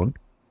iPhone,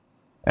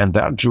 and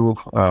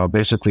that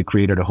basically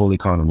created a whole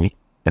economy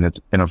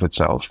in of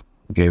itself,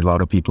 gave a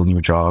lot of people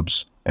new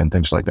jobs and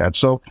things like that.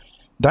 So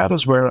that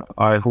is where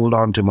I hold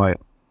on to my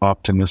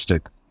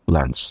optimistic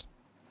lens.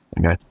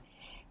 Okay.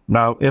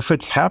 Now, if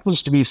it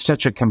happens to be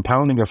such a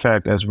compounding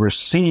effect as we're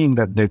seeing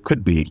that there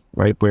could be,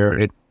 right,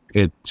 where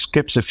it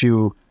skips a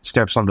few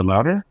steps on the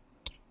ladder,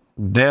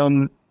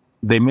 then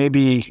there may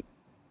be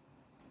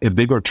a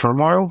bigger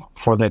turmoil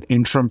for that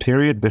interim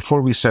period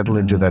before we settle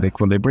into that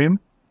equilibrium.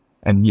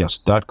 And yes,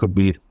 that could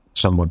be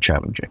somewhat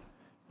challenging.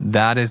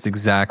 That is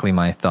exactly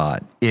my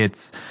thought.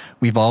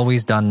 We've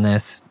always done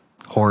this,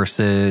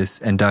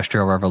 horses,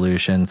 industrial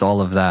revolutions,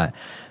 all of that,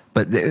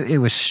 but it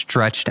was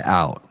stretched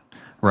out,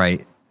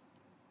 right?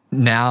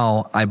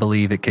 Now, I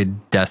believe it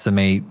could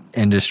decimate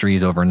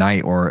industries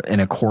overnight or in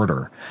a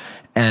quarter.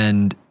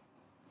 And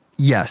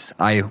yes,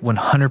 I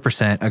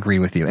 100% agree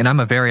with you. And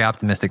I'm a very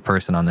optimistic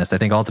person on this. I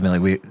think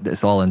ultimately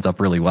this all ends up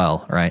really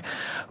well, right?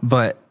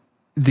 But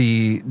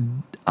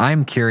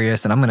I'm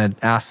curious, and I'm going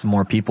to ask some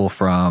more people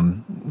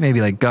from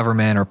maybe like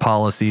government or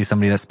policy,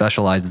 somebody that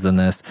specializes in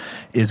this,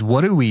 is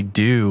what do we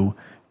do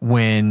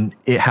when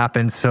it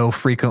happens so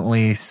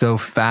frequently, so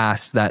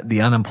fast that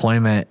the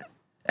unemployment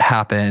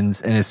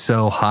happens and is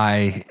so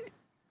high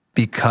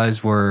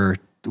because we're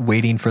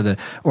waiting for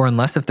or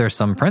unless if there's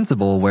some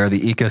principle where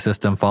the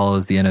ecosystem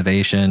follows the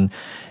innovation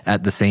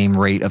at the same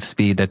rate of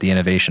speed that the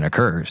innovation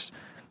occurs.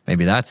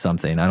 Maybe that's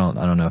something. I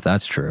don't know if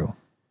that's true.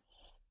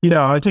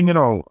 Yeah, I think,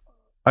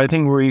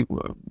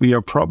 we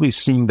are probably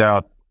seeing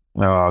that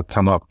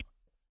come up.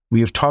 We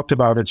have talked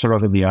about it sort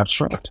of in the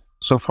abstract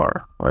so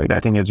far, right? I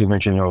think as you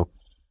mentioned,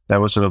 that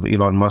was sort of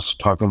Elon Musk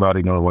talking about,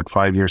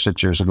 5 years,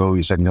 6 years ago,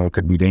 he said, it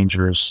could be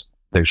dangerous.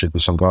 There should be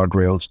some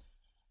guardrails.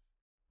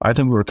 I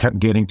think we're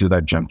getting to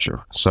that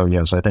juncture. So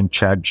yes, I think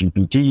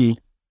ChatGPT,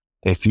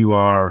 if you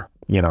are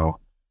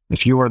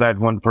that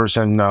one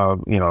person,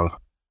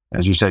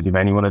 as you said,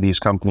 any one of these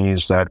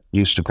companies that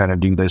used to kind of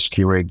do this,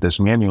 curate this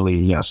manually,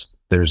 yes,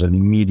 there's an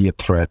immediate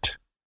threat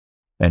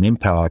and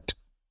impact.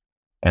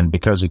 And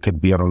because it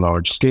could be on a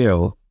large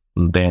scale,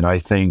 then I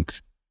think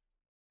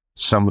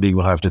somebody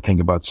will have to think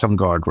about some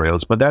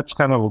guardrails. But that's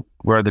kind of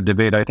where the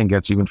debate, I think,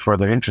 gets even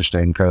further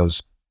interesting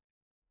because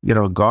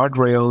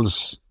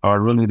guardrails are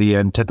really the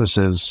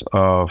antithesis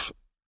of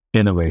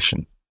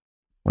innovation,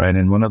 right?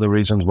 And one of the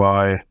reasons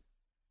why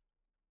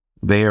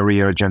Bay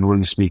Area,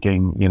 generally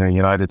speaking,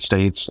 United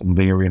States and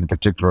Bay Area in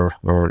particular,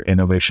 where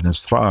innovation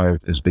has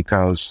thrived, is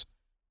because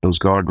those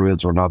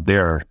guardrails are not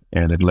there,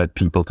 and it let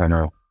people kind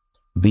of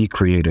be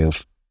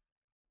creative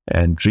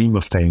and dream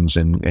of things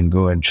and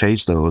go and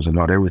chase those. And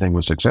not everything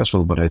was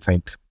successful, but I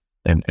think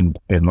in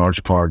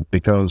large part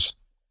because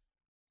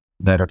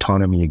that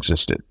autonomy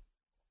existed.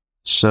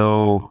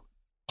 So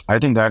I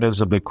think that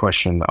is a big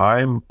question.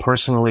 I'm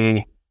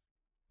personally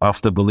of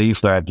the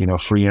belief that,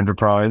 free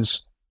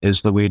enterprise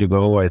is the way to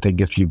go. I think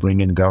if you bring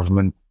in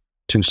government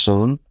too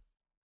soon,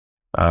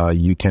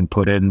 you can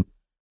put in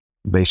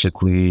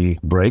basically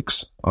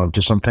brakes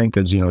onto something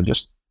because,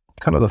 just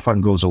kind of the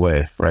fun goes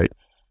away, right?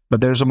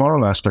 But there's a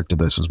moral aspect to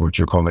this is what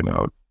you're calling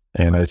out.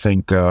 And I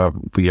think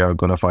we are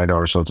going to find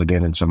ourselves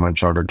again in some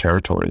uncharted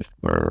territory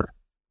where,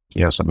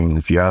 yes,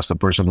 if you ask the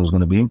person who's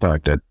going to be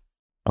impacted,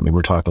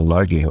 we're talking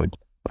livelihood,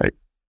 right?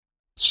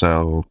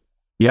 So,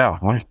 yeah,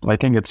 I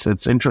think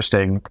it's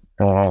interesting.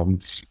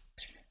 And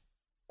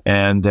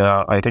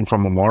I think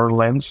from a moral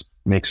lens,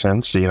 makes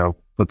sense to,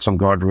 put some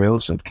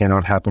guardrails. It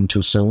cannot happen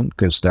too soon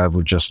because that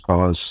would just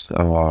cause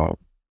a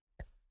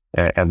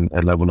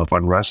level of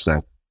unrest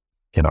that,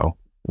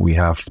 we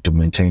have to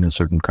maintain a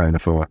certain kind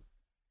of a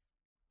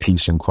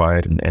peace and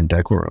quiet and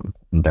decorum.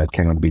 And that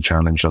cannot be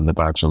challenged on the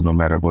backs of no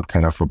matter what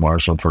kind of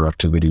marginal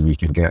productivity we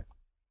can get.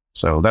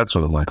 So that's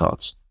sort of my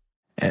thoughts.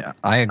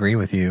 I agree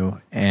with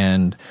you.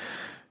 And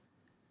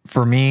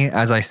for me,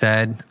 as I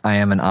said, I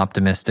am an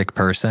optimistic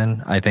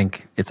person. I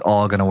think it's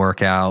all going to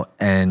work out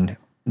and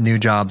new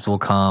jobs will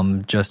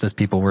come, just as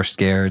people were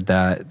scared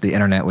that the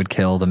internet would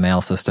kill the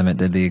mail system. It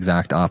did the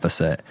exact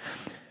opposite.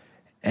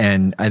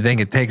 And I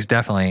think it takes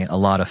definitely a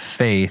lot of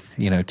faith,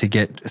 to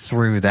get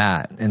through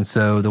that. And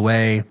so the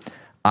way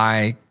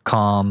I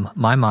calm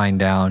my mind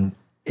down,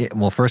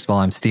 first of all,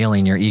 I'm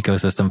stealing your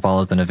ecosystem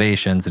follows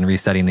innovations and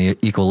resetting the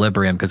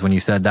equilibrium, because when you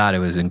said that, it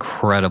was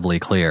incredibly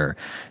clear.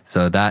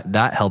 So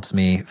that helps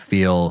me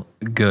feel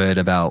good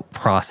about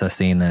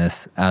processing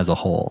this as a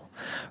whole,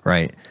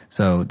 right?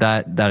 So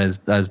that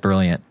is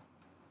brilliant.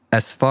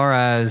 As far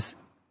as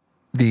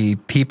the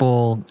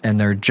people and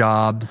their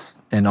jobs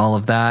and all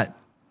of that,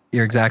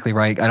 you're exactly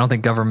right. I don't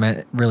think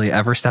government really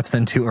ever steps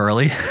in too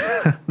early.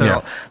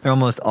 They're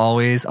almost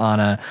always on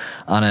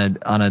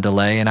a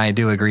delay. And I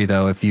do agree,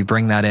 though, if you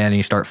bring that in and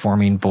you start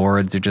forming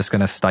boards, you're just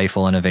going to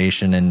stifle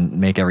innovation and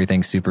make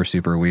everything super,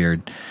 super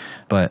weird.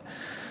 But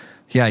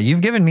yeah,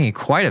 you've given me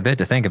quite a bit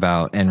to think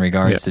about in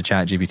regards to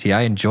ChatGPT.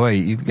 I enjoy,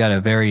 you've got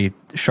a very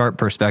sharp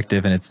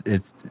perspective and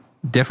it's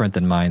different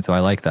than mine. So I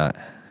like that.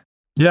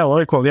 Yeah,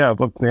 very cool. Yeah,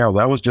 look,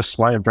 that was just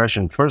my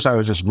impression. First, I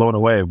was just blown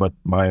away, but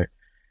my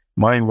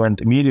mind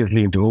went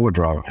immediately into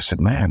overdrive. I said,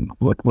 "Man,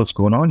 what's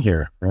going on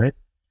here?" Right.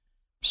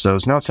 So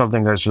it's not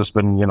something that's just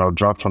been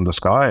dropped from the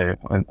sky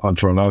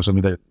onto us. I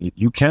mean, that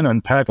you can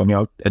unpack. I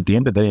mean, at the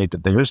end of the day,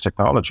 there is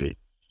technology.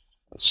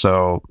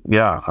 So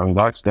yeah, I mean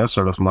that's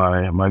sort of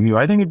my view.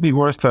 I think it'd be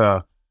worth.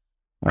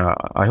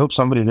 I hope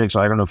somebody takes.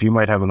 I don't know if you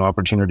might have an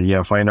opportunity.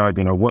 Yeah, find out.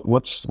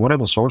 What are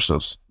the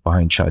sources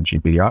behind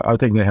ChatGPT? I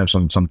think they have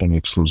something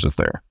exclusive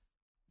there.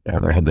 Yeah,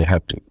 they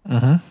have to.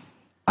 Mm-hmm.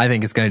 I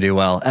think it's going to do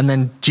well. And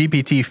then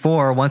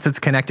GPT-4, once it's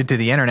connected to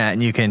the internet,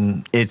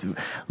 and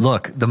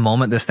the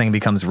moment this thing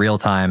becomes real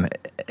time,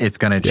 it's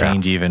going to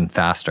change even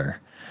faster,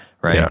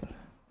 right?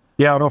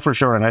 Yeah, no, for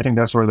sure. And I think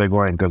that's where they're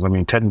going, because I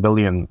mean, 10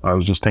 billion. I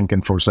was just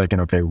thinking for a second.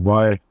 Okay,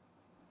 why?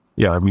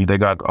 Yeah, I mean, they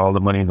got all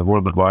the money in the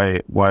world, but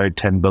why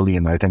 10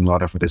 billion? I think a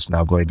lot of it is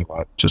now going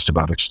about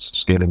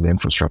scaling the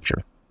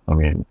infrastructure. I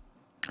mean,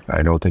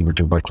 I don't think we're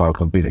talking about cloud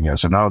computing yet.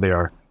 So now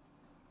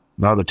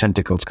the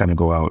tentacles kind of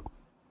go out.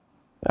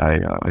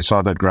 I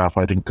saw that graph,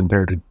 I think,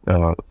 compared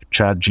to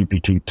Chat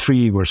GPT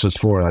 3 versus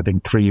 4. I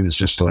think 3 is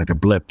just like a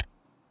blip,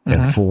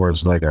 and 4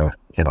 is like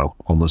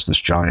almost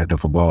this giant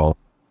of a ball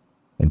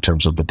in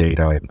terms of the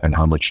data and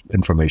how much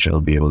information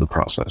it'll be able to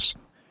process.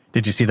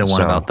 Did you see the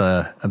one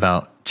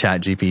about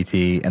Chat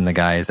GPT, and the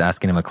guy is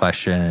asking him a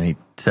question and he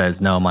says,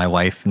 "No, my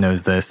wife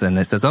knows this," and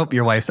it says, "Oh,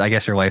 I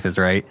guess your wife is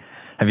right."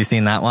 Have you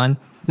seen that one?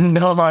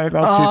 No, I've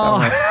not seen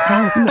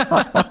that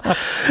one.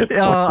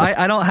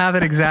 I don't have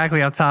it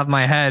exactly off the top of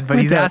my head, but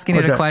he's asking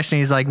it a question.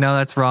 He's like, "No,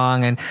 that's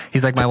wrong," and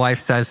he's like, "My wife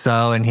says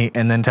so," and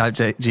then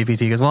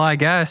GPT goes, "Well, I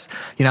guess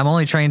I'm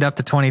only trained up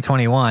to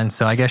 2021,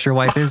 so I guess your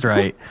wife is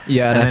right."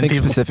 Yeah, and I think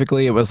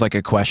specifically it was like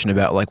a question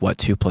about like what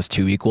 2 +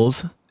 2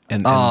 equals.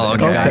 And the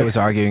guy was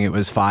arguing it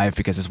was 5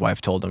 because his wife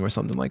told him or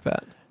something like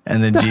that.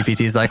 And then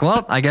GPT's like,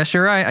 "Well, I guess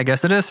you're right. I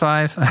guess it is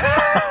 5.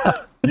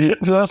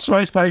 That's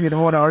why you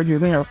don't want to argue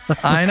there.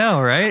 I know,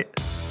 right?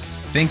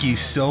 Thank you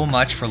so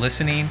much for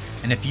listening.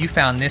 And if you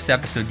found this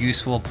episode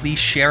useful, please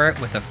share it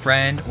with a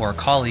friend or a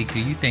colleague who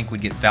you think would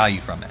get value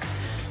from it.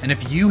 And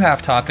if you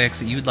have topics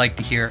that you'd like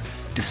to hear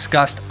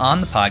discussed on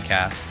the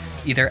podcast,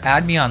 either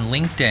add me on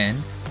LinkedIn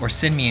or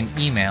send me an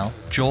email,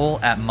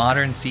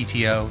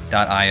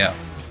 joel@moderncto.io.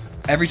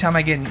 Every time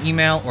I get an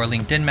email or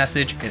LinkedIn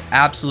message, it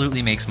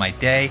absolutely makes my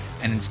day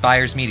and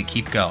inspires me to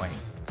keep going.